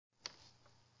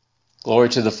Glory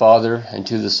to the Father, and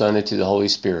to the Son, and to the Holy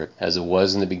Spirit, as it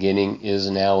was in the beginning, is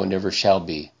now, and ever shall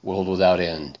be, world without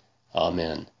end.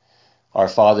 Amen. Our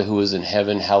Father who is in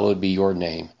heaven, hallowed be your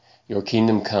name. Your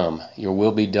kingdom come, your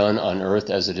will be done on earth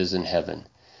as it is in heaven.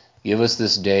 Give us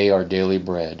this day our daily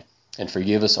bread, and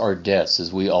forgive us our debts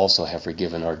as we also have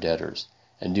forgiven our debtors.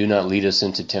 And do not lead us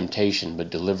into temptation,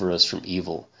 but deliver us from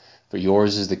evil. For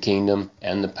yours is the kingdom,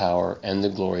 and the power, and the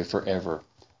glory forever.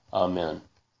 Amen.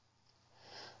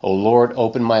 O Lord,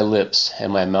 open my lips,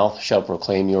 and my mouth shall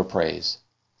proclaim your praise.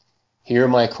 Hear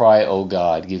my cry, O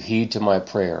God, give heed to my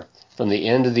prayer. From the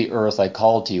end of the earth I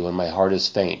call to you, and my heart is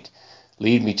faint.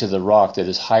 Lead me to the rock that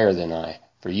is higher than I,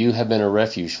 for you have been a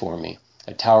refuge for me,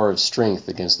 a tower of strength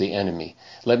against the enemy.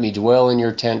 Let me dwell in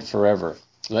your tent forever.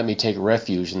 Let me take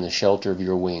refuge in the shelter of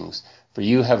your wings. For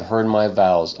you have heard my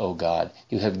vows, O God.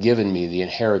 You have given me the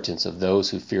inheritance of those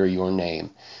who fear your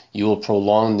name. You will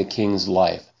prolong the king's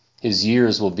life. His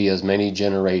years will be as many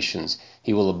generations.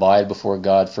 He will abide before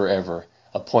God forever.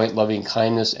 Appoint loving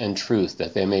kindness and truth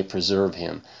that they may preserve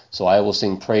him. So I will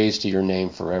sing praise to your name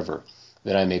forever,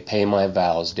 that I may pay my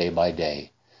vows day by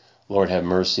day. Lord have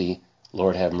mercy,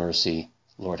 Lord have mercy,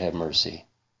 Lord have mercy.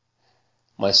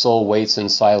 My soul waits in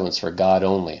silence for God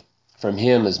only. From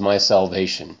him is my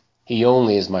salvation. He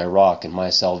only is my rock and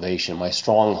my salvation, my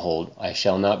stronghold. I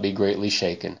shall not be greatly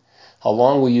shaken. How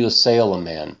long will you assail a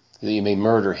man, that you may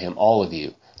murder him, all of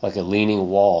you, like a leaning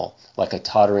wall, like a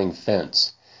tottering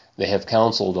fence? They have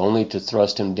counseled only to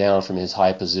thrust him down from his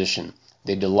high position.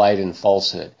 They delight in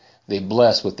falsehood. They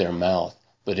bless with their mouth,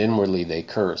 but inwardly they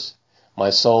curse.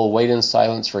 My soul, wait in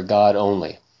silence for God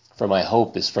only, for my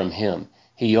hope is from him.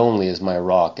 He only is my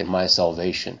rock and my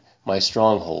salvation, my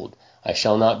stronghold. I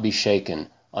shall not be shaken.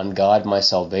 On God my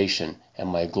salvation and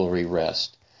my glory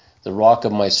rest. The rock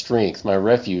of my strength, my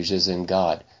refuge is in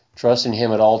God. Trust in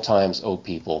him at all times, O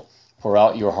people. Pour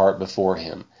out your heart before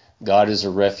him. God is a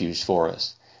refuge for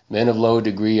us. Men of low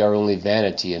degree are only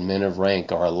vanity, and men of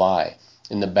rank are a lie.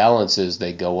 In the balances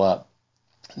they go up.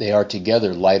 They are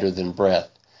together lighter than breath.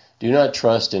 Do not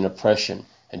trust in oppression,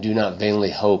 and do not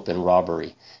vainly hope in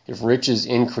robbery. If riches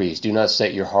increase, do not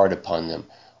set your heart upon them.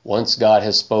 Once God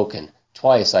has spoken,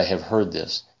 twice I have heard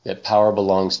this, that power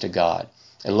belongs to God,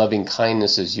 and loving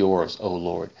kindness is yours, O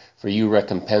Lord, for you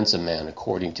recompense a man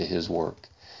according to his work.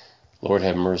 Lord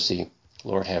have mercy,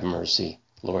 Lord have mercy,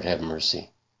 Lord have mercy.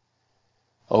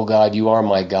 O God, you are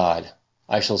my God.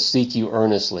 I shall seek you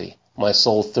earnestly. My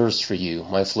soul thirsts for you,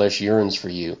 my flesh yearns for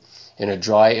you, in a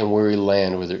dry and weary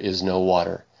land where there is no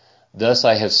water. Thus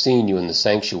I have seen you in the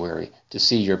sanctuary, to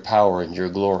see your power and your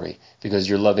glory. Because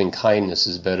your loving kindness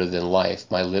is better than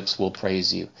life, my lips will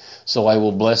praise you. So I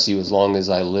will bless you as long as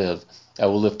I live. I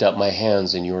will lift up my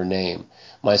hands in your name.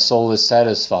 My soul is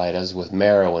satisfied as with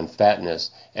marrow and fatness,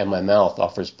 and my mouth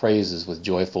offers praises with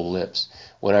joyful lips.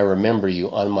 When I remember you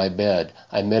on my bed,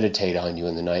 I meditate on you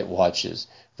in the night watches.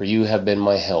 For you have been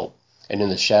my help, and in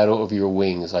the shadow of your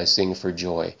wings I sing for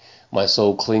joy. My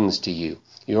soul clings to you.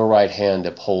 Your right hand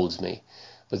upholds me.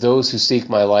 But those who seek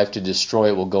my life to destroy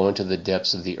it will go into the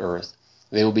depths of the earth.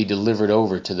 They will be delivered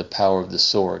over to the power of the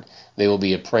sword. They will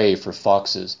be a prey for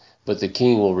foxes. But the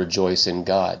king will rejoice in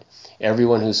God.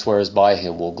 Everyone who swears by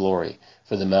him will glory,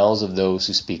 for the mouths of those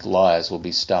who speak lies will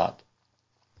be stopped.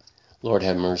 Lord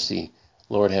have mercy,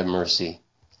 Lord have mercy,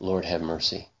 Lord have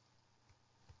mercy.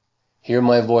 Hear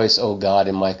my voice, O God,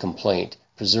 in my complaint.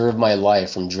 Preserve my life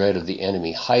from dread of the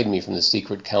enemy. Hide me from the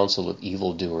secret counsel of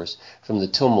evildoers, from the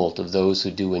tumult of those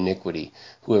who do iniquity,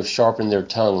 who have sharpened their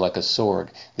tongue like a sword.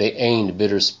 They aimed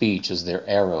bitter speech as their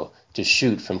arrow, to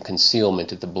shoot from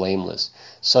concealment at the blameless.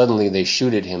 Suddenly they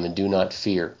shoot at him and do not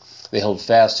fear. They hold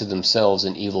fast to themselves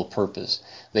an evil purpose.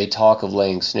 They talk of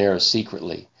laying snares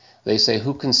secretly. They say,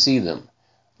 who can see them?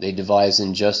 They devise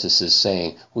injustices,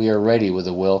 saying, we are ready with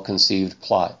a well-conceived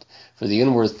plot. For the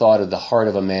inward thought of the heart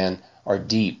of a man are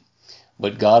deep,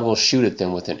 but God will shoot at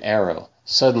them with an arrow.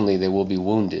 Suddenly they will be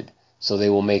wounded, so they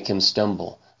will make him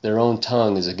stumble. Their own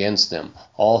tongue is against them.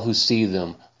 All who see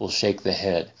them will shake the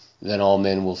head. Then all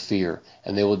men will fear,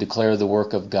 and they will declare the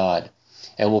work of God,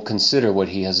 and will consider what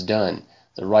he has done.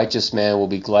 The righteous man will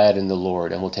be glad in the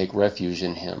Lord, and will take refuge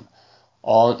in him.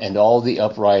 All the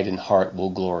upright in heart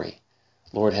will glory.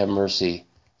 Lord have mercy,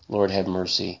 Lord have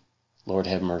mercy, Lord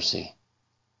have mercy.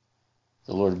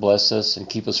 The Lord bless us and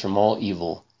keep us from all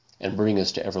evil, and bring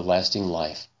us to everlasting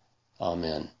life.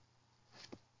 Amen.